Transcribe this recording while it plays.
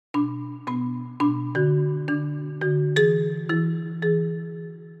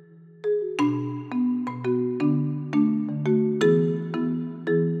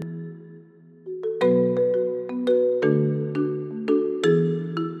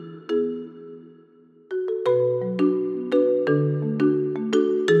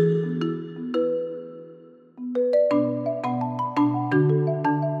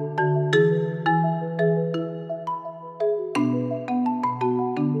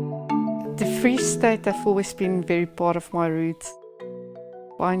Free State have always been very part of my roots.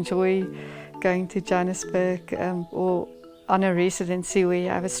 I enjoy going to Johannesburg or on a residency where you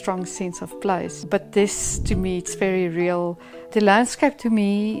have a strong sense of place. But this, to me, it's very real. The landscape, to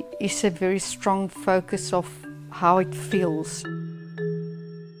me, is a very strong focus of how it feels.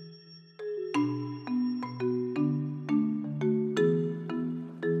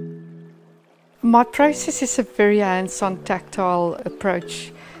 My process is a very hands-on, tactile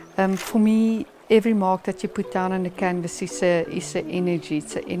approach. For me, every mark that you put down on the canvas is an energy.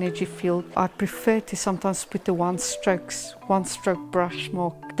 It's an energy field. I prefer to sometimes put the one-stroke brush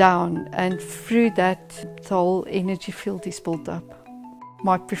mark down, and through that, the whole energy field is built up.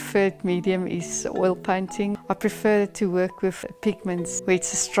 My preferred medium is oil painting. I prefer to work with pigments where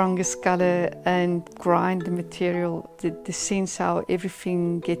it's the strongest color and grind the material, the sense how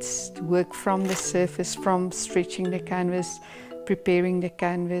everything gets to work from the surface, from stretching the canvas, preparing the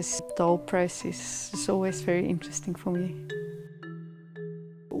canvas. The whole process is always very interesting for me.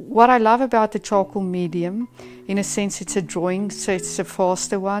 What I love about the charcoal medium, in a sense it's a drawing, so it's a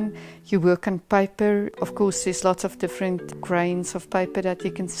faster one. You work on paper. Of course, there's lots of different grains of paper that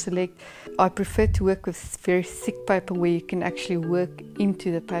you can select. I prefer to work with very thick paper where you can actually work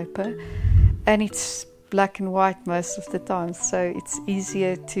into the paper. And it's black and white most of the time, so it's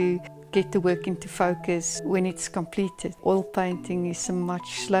easier to get the work into focus when it's completed. Oil painting is a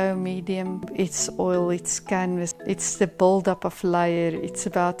much slower medium. It's oil, it's canvas, it's the build-up of layer. It's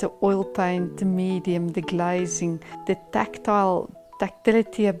about the oil paint, the medium, the glazing, the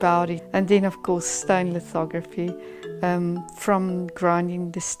tactility about it. And then, of course, stone lithography. From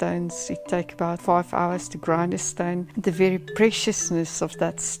grinding the stones, it takes about 5 hours to grind a stone. The very preciousness of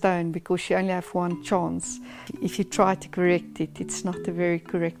that stone, because you only have one chance. If you try to correct it, it's not a very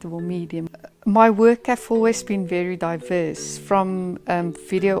correctable medium. My work have always been very diverse, from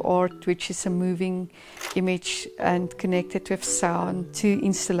video art, which is a moving image and connected with sound, to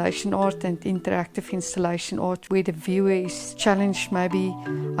installation art and interactive installation art, where the viewer is challenged maybe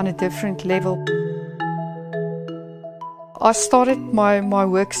on a different level. My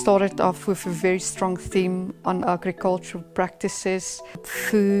work started off with a very strong theme on agricultural practices,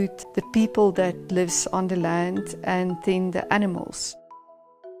 food, the people that lives on the land, and then the animals.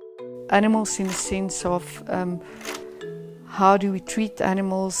 Animals in the sense of how do we treat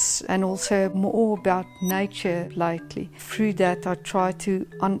animals, and also more about nature lately. Through that, I try to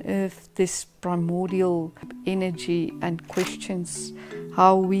unearth this primordial energy and questions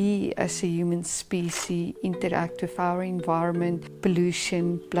how we as a human species interact with our environment,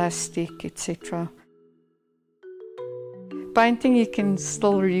 pollution, plastic, etc. Painting you can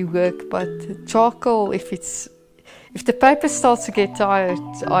still rework, but charcoal, if the paper starts to get tired,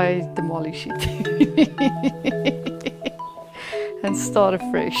 I demolish it and start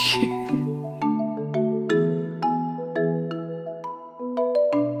afresh.